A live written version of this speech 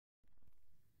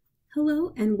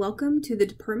Hello and welcome to the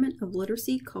Department of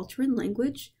Literacy, Culture, and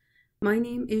Language. My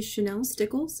name is Chanel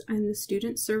Stickles. I'm the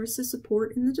Student Services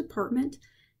Support in the department,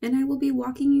 and I will be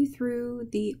walking you through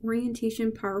the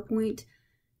orientation PowerPoint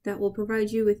that will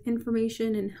provide you with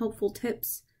information and helpful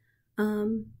tips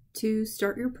to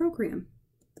start your program.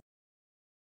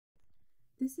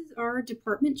 This is our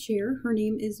department chair. Her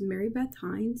name is Mary Beth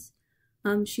Hines.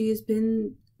 She has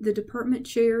been the department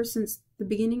chair since the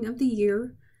beginning of the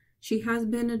year. She has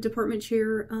been a department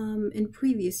chair in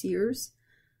previous years,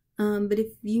 but if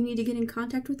you need to get in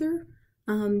contact with her,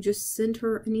 just send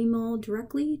her an email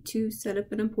directly to set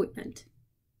up an appointment.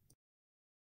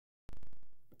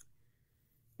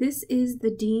 This is the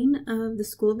Dean of the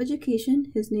School of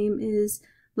Education. His name is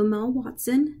Lamel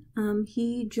Watson.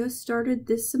 He just started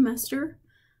this semester,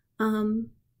 and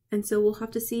so we'll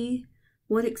have to see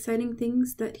what exciting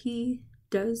things that he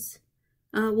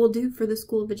will do for the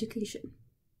School of Education.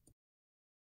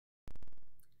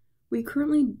 We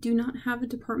currently do not have a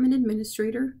department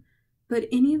administrator, but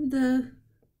any of the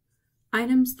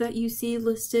items that you see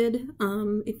listed,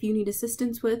 if you need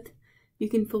assistance with, you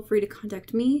can feel free to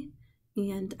contact me,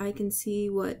 and I can see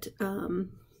what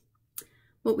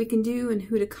we can do and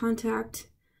who to contact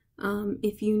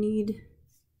if you need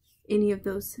any of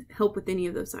those help with any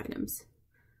of those items.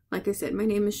 Like I said, my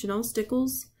name is Chanel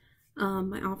Stickles.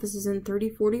 My office is in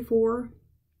 3044.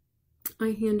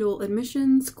 I handle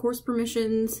admissions, course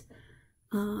permissions,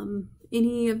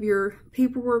 any of your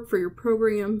paperwork for your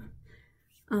program.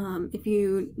 If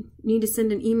you need to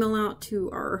send an email out to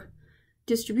our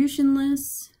distribution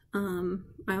lists,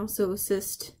 I also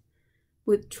assist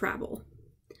with travel.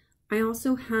 I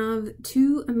also have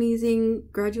two amazing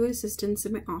graduate assistants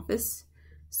in my office,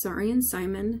 Sari and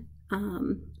Simon.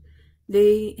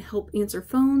 They help answer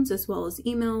phones as well as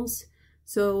emails,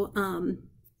 so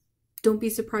don't be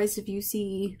surprised if you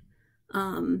see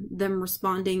them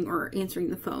responding or answering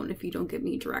the phone if you don't get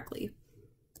me directly.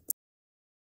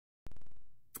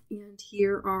 And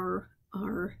here are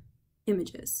our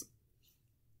images.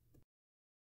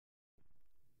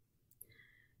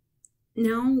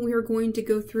 Now we are going to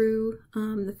go through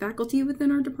the faculty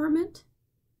within our department.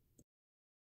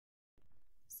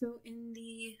 So in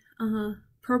the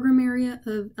program area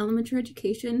of elementary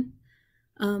education,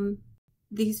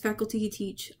 these faculty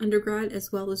teach undergrad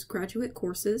as well as graduate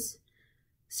courses.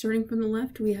 Starting from the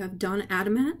left, we have Donna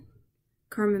Adamat,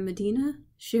 Carmen Medina,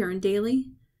 Sharon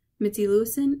Daly, Mitzi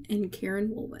Lewison, and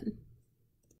Karen Woolman.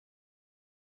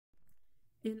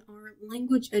 In our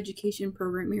language education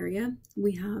program area,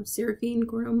 we have Seraphine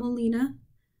Gordo Molina,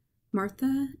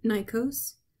 Martha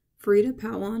Nikos, Farida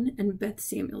Pawan, and Beth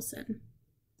Samuelson.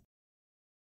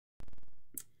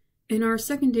 In our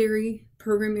secondary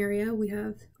program area, we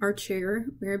have our chair,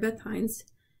 Mary Beth Hines,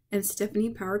 and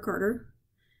Stephanie Power Carter.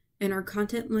 In our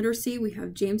content literacy, we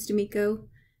have James D'Amico,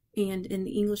 and in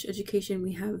the English education,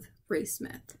 we have Ray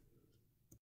Smith.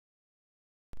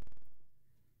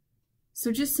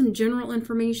 So just some general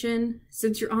information.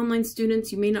 Since you're online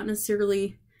students, you may not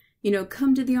necessarily,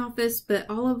 come to the office, but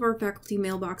all of our faculty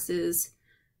mailboxes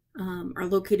are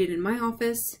located in my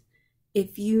office.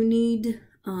 If you need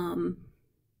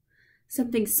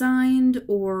something signed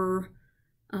or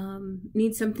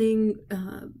need something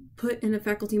put in a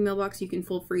faculty mailbox, you can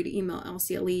feel free to email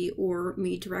LCLE or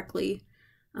me directly.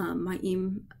 My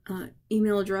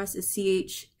email address is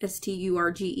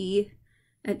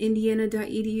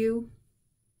chsturge@indiana.edu.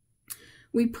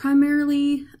 We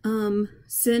primarily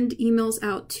send emails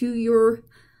out to your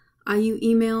IU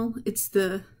email. It's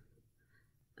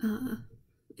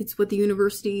what the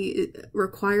university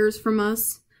requires from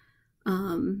us.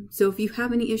 So if you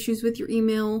have any issues with your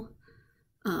email,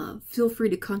 feel free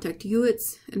to contact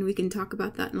UITS, and we can talk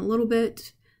about that in a little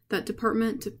bit, that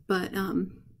department, but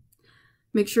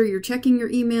make sure you're checking your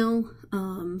email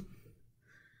to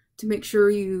make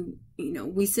sure we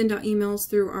send out emails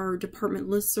through our department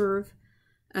listserv,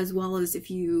 as well as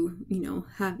if you,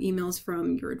 have emails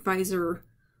from your advisor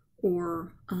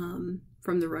or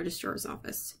from the registrar's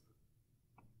office.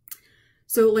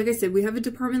 So like I said, we have a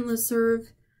department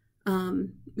listserv.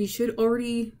 You should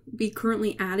already be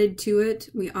currently added to it.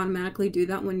 We automatically do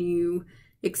that when you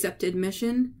accept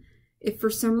admission. If for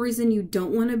some reason you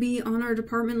don't want to be on our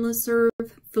department listserv,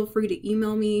 feel free to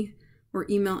email me or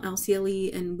email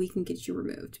LCLE and we can get you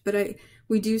removed. But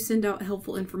we do send out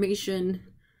helpful information,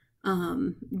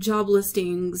 job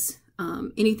listings,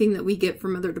 anything that we get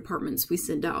from other departments we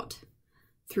send out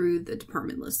through the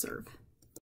department listserv.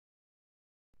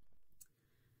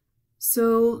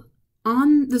 So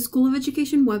on the School of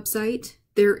Education website,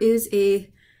 there is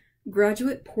a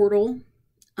graduate portal.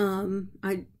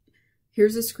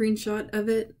 Here's a screenshot of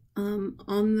it. on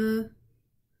the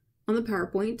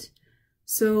PowerPoint.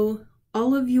 So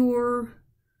all of your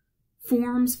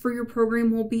forms for your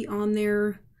program will be on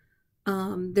there.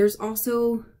 There's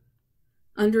also,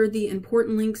 under the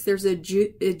important links, there's a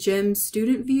GEM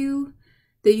student view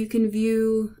that you can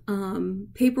view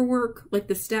paperwork like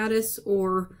the status,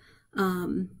 or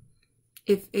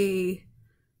if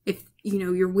you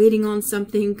know you're waiting on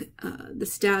something, the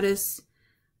status,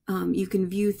 you can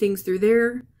view things through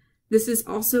there. This is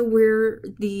also where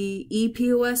the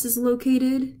EPOS is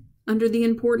located under the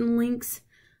important links.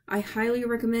 I highly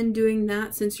recommend doing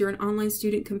that since you're an online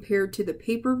student compared to the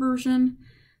paper version.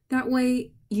 That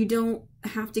way you don't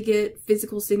have to get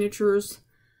physical signatures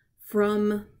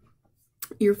from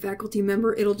your faculty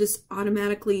member. It'll just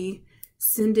automatically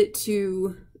send it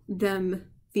to them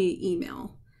via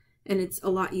email, and it's a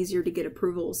lot easier to get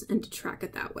approvals and to track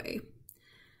it that way.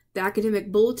 The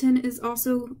academic bulletin is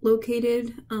also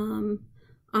located on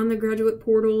the graduate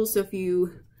portal, so if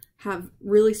you have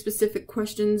really specific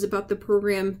questions about the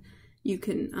program, you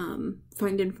can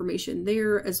find information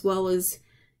there, as well as,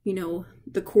 you know,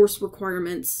 the course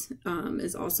requirements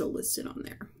is also listed on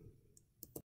there.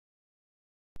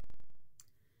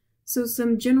 So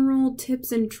some general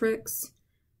tips and tricks.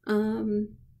 You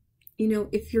know,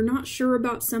 if you're not sure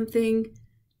about something,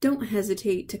 don't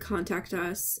hesitate to contact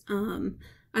us.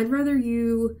 I'd rather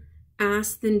you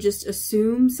ask than just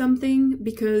assume something,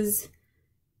 because,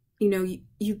 you know,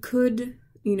 you could,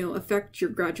 you know, affect your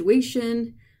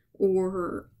graduation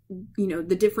or, you know,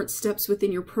 the different steps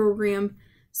within your program.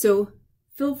 So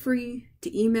feel free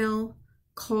to email,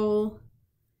 call.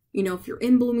 You know, if you're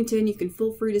in Bloomington, you can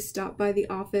feel free to stop by the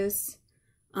office.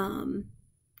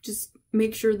 Just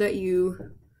make sure that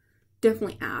you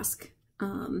definitely ask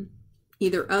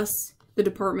either us, the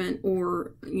department,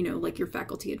 or, you know, like your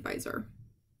faculty advisor.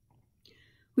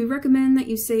 We recommend that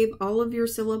you save all of your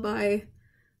syllabi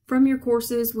from your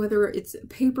courses, whether it's a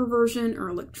paper version or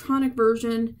electronic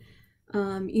version.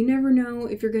 You never know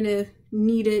if you're going to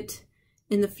need it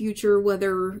in the future,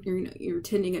 whether you're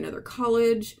attending another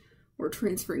college or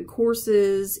transferring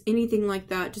courses, anything like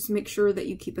that. Just make sure that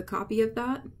you keep a copy of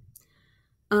that.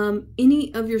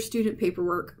 Any of your student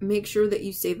paperwork, make sure that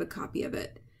you save a copy of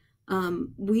it.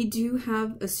 We do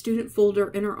have a student folder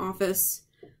in our office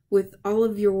with all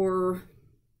of your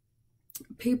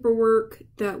paperwork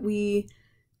that we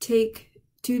take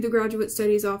to the graduate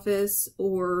studies office,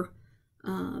 or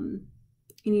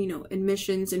you know,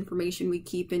 admissions information we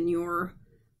keep in your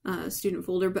student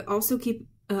folder, but also keep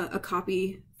a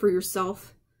copy for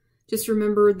yourself. Just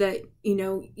remember that, you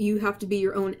know, you have to be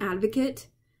your own advocate,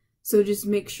 so just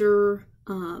make sure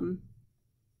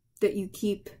that you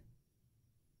keep,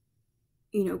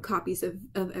 you know, copies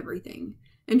of everything,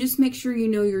 and just make sure you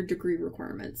know your degree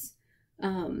requirements.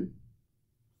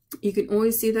 You can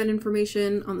always see that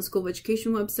information on the School of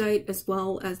Education website, as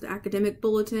well as the academic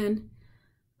bulletin.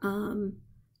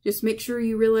 Just make sure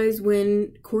you realize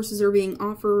when courses are being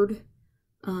offered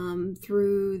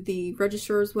through the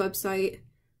registrar's website.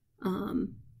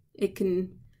 It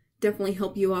can definitely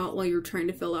help you out while you're trying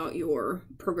to fill out your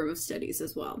program of studies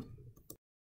as well.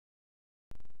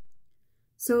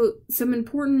 So some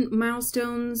important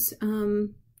milestones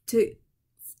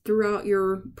throughout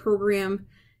your program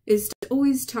is to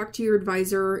always talk to your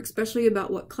advisor, especially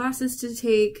about what classes to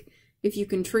take. If you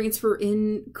can transfer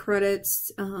in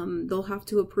credits, they'll have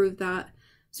to approve that.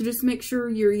 So just make sure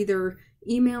you're either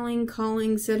emailing,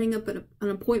 calling, setting up an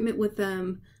appointment with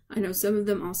them. I know some of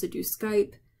them also do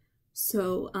Skype.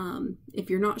 So if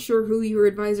you're not sure who your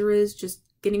advisor is, just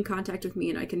get in contact with me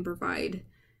and I can provide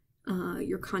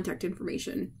your contact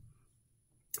information.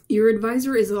 Your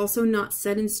advisor is also not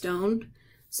set in stone.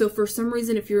 So for some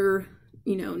reason, if you're,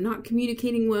 you know, not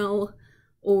communicating well,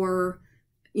 or,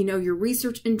 you know, your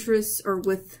research interests are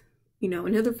with, you know,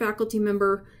 another faculty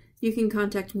member, you can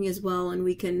contact me as well, and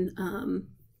we can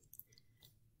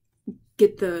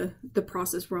get the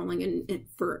process rolling and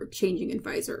for changing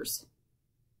advisors.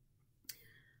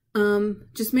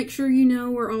 Just make sure you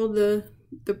know where all the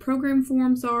program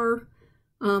forms are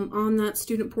on that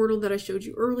student portal that I showed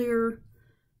you earlier.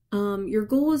 Your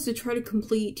goal is to try to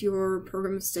complete your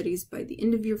program of studies by the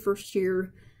end of your first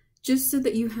year, just so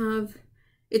that you have,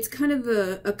 it's kind of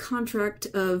a contract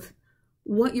of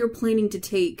what you're planning to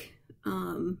take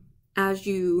as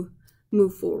you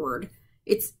move forward.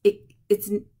 It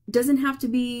doesn't have to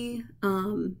be,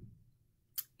 you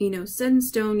know, set in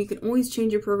stone. You can always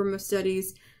change your program of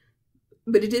studies,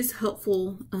 but it is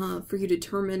helpful for you to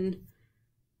determine,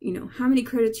 you know, how many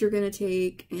credits you're going to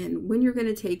take and when you're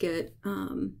going to take it.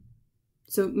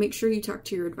 So make sure you talk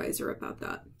to your advisor about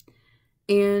that.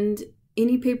 And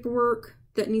any paperwork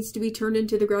that needs to be turned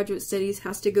into the graduate studies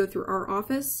has to go through our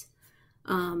office.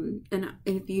 And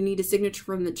if you need a signature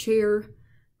from the chair,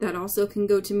 that also can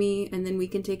go to me, and then we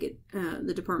can take it,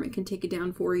 the department can take it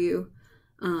down for you.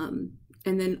 And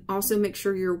then also make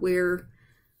sure you're aware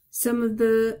some of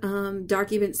the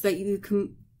documents that you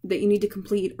need to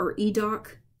complete are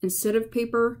e-doc instead of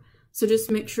paper. So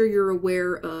just make sure you're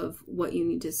aware of what you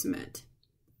need to submit.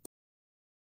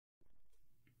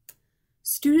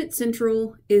 Student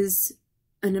Central is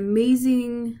an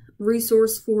amazing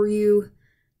resource for you.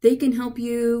 They can help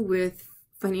you with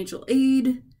financial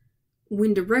aid,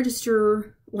 when to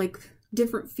register, like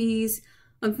different fees.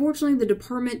 Unfortunately, the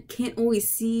department can't always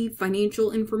see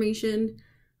financial information.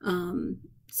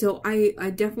 So I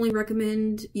definitely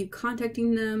recommend you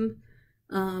contacting them.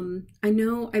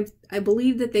 I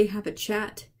believe that they have a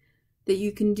chat that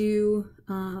you can do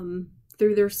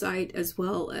through their site, as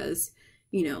well as,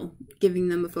 you know, giving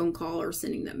them a phone call or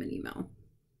sending them an email.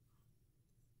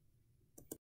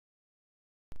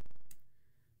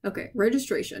 Okay,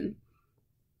 registration.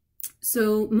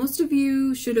 So most of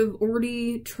you should have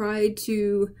already tried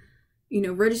to, you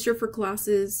know, register for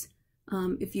classes.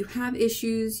 If you have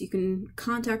issues, you can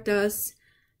contact us.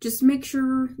 Just make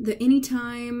sure that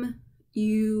anytime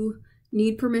you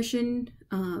need permission,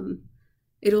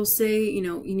 it'll say, you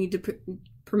know, you need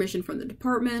permission from the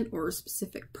department or a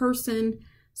specific person.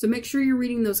 So make sure you're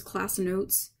reading those class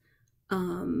notes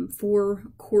for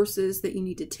courses that you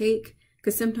need to take,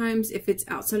 because sometimes if it's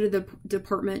outside of the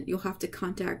department, you'll have to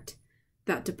contact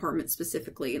that department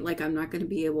specifically. Like, I'm not going to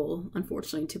be able,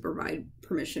 unfortunately, to provide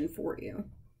permission for you.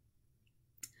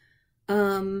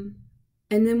 And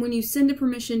then when you send a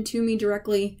permission to me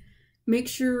directly, make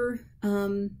sure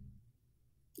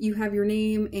you have your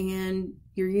name and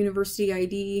your university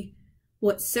ID,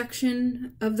 what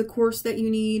section of the course that you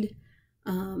need.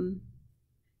 And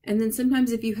then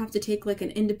sometimes if you have to take like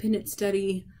an independent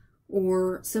study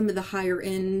or some of the higher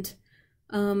end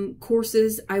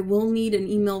courses, I will need an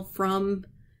email from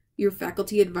your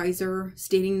faculty advisor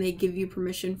stating they give you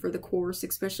permission for the course,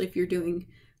 especially if you're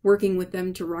working with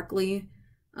them directly.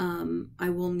 I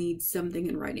will need something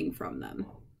in writing from them.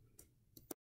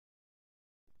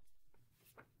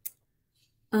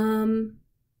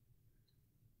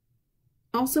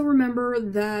 Also remember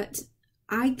that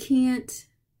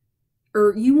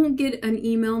you won't get an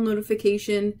email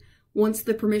notification once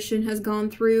the permission has gone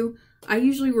through. I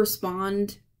usually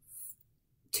respond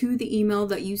to the email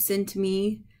that you send to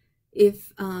me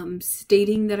if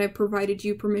stating that I provided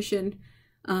you permission.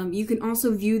 You can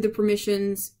also view the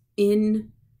permissions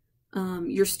in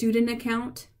your student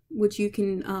account, which you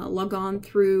can log on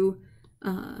through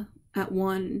at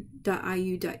one.iu.edu.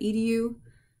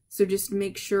 So just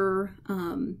make sure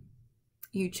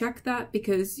you check that,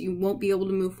 because you won't be able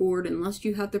to move forward unless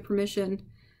you have the permission.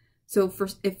 So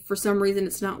if for some reason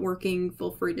it's not working,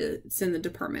 feel free to send the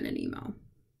department an email.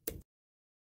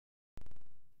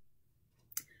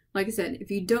 Like I said,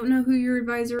 if you don't know who your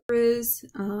advisor is,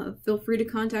 feel free to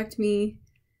contact me.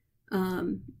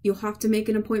 You'll have to make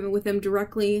an appointment with them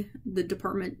directly. The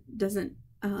department doesn't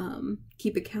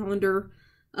keep a calendar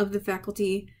of the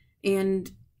faculty. And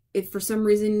if for some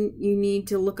reason you need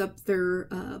to look up their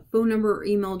phone number or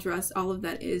email address, all of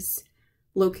that is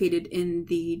located in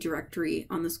the directory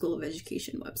on the School of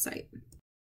Education website.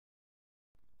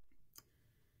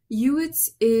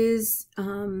 UITS is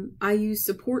IU's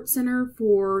support center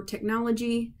for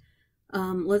technology.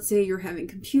 Let's say you're having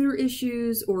computer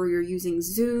issues or you're using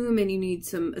Zoom and you need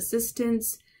some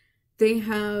assistance. They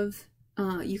have,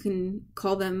 you can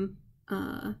call them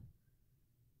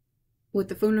with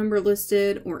the phone number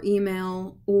listed, or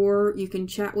email, or you can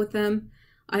chat with them.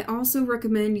 I also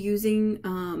recommend using,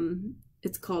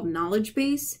 it's called Knowledge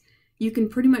Base. You can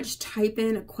pretty much type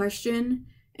in a question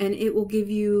and it will give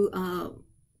you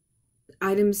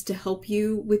items to help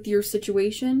you with your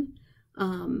situation.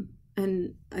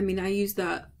 And I mean, I use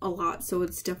that a lot, so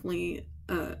it's definitely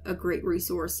a great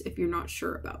resource if you're not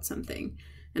sure about something.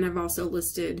 And I've also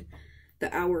listed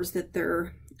the hours that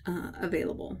they're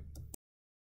available.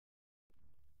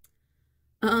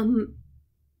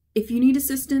 If you need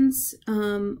assistance,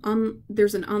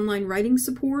 there's an online writing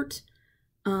support.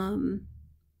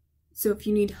 So if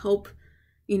you need help,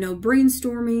 you know,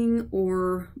 brainstorming,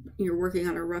 or you're working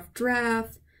on a rough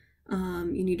draft,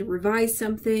 you need to revise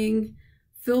something,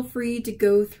 feel free to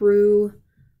go through,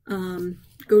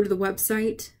 go to the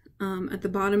website at the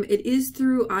bottom. It is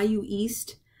through IU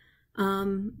East,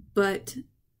 but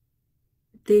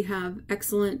they have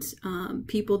excellent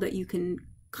people that you can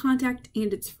contact,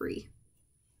 and it's free.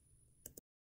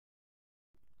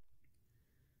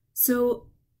 So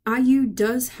IU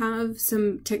does have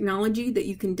some technology that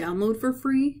you can download for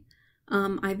free.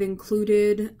 I've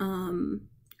included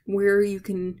where you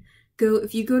can go.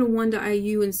 If you go to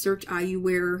 1.iu and search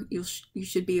IUware, you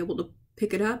should be able to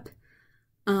pick it up.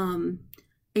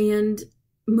 And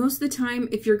most of the time,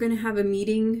 if you're going to have a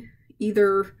meeting,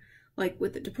 either like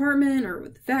with the department or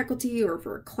with the faculty or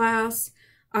for a class,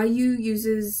 IU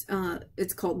uses,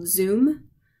 it's called Zoom.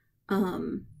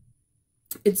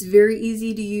 It's very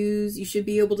easy to use. You should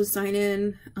be able to sign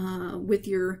in with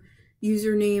your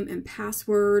username and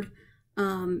password.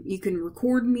 You can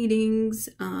record meetings.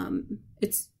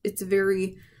 It's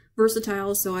very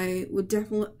versatile, so I would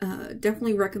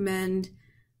definitely recommend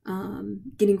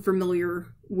getting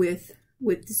familiar with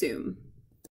Zoom.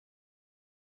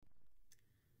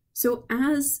 So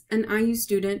as an IU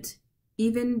student,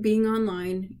 even being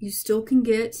online, you still can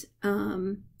get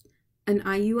an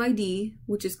IU ID,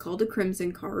 which is called a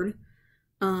Crimson Card.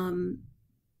 I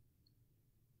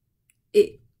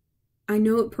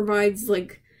know it provides,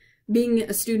 like, being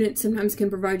a student sometimes can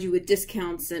provide you with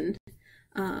discounts and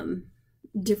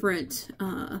different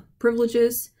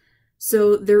privileges.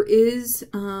 So there is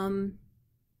an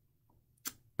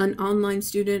online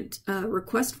student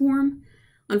request form.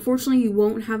 Unfortunately, you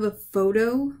won't have a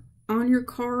photo on your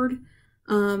card,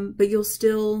 but you'll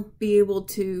still be able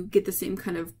to get the same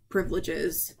kind of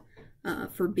privileges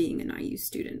for being an IU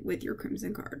student with your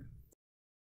Crimson Card.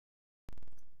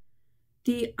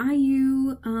 The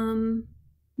IU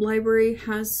library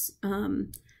has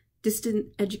distant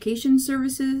education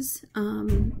services.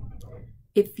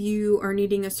 If you are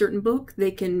needing a certain book,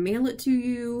 they can mail it to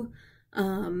you.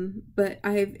 But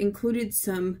I've included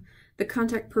the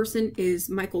contact person is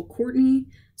Michael Courtney,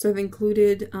 so I've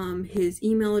included his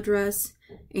email address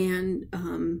and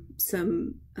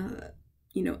some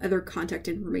other contact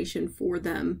information for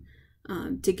them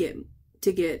to get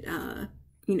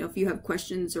if you have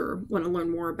questions or want to learn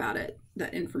more about it,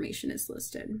 that information is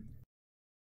listed.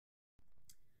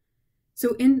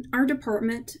 So in our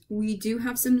department, we do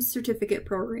have some certificate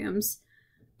programs.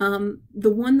 The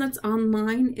one that's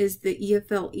online is the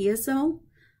EFL-ESL.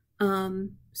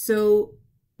 So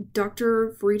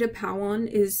Dr. Farida Pawan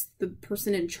is the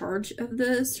person in charge of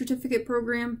the certificate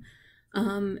program.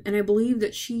 And I believe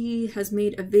that she has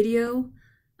made a video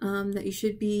that you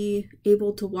should be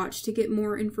able to watch to get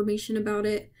more information about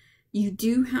it. You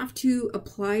do have to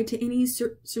apply to any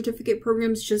certificate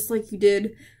programs just like you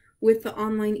did with the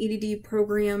online EdD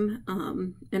program.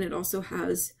 And it also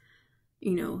has,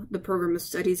 the program of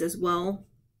studies as well.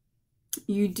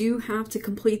 You do have to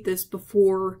complete this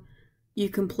before you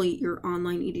complete your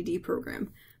online EdD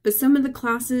program. But some of the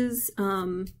classes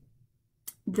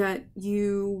that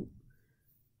you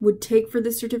would take for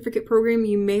the certificate program,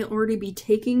 you may already be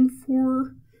taking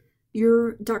for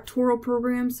your doctoral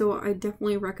program, so I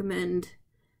definitely recommend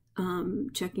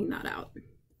checking that out.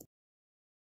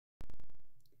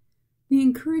 We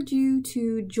encourage you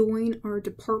to join our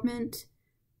department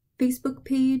Facebook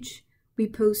page. We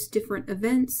post different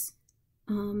events,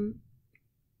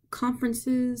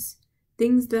 conferences,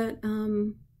 things that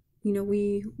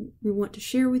we want to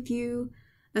share with you,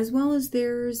 as well as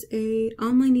there's a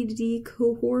online EdD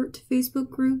cohort Facebook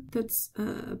group that's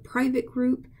a private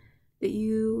group that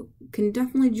you can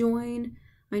definitely join.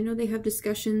 I know they have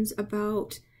discussions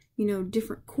about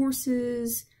different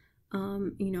courses.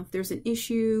 If there's an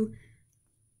issue,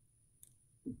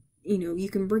 you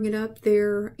can bring it up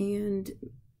there, and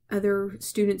other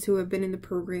students who have been in the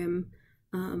program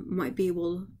might be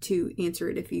able to answer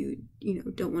it if you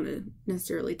don't want to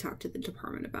necessarily talk to the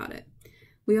department about it.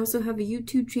 We also have a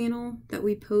YouTube channel that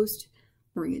we post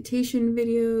orientation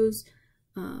videos,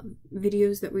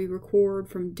 videos that we record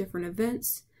from different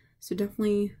events, so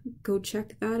definitely go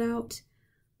check that out.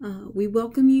 We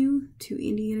welcome you to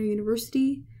Indiana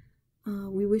University.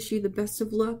 We wish you the best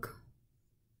of luck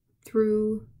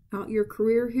throughout your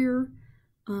career here,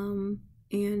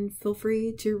 and feel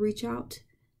free to reach out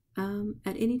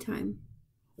at any time.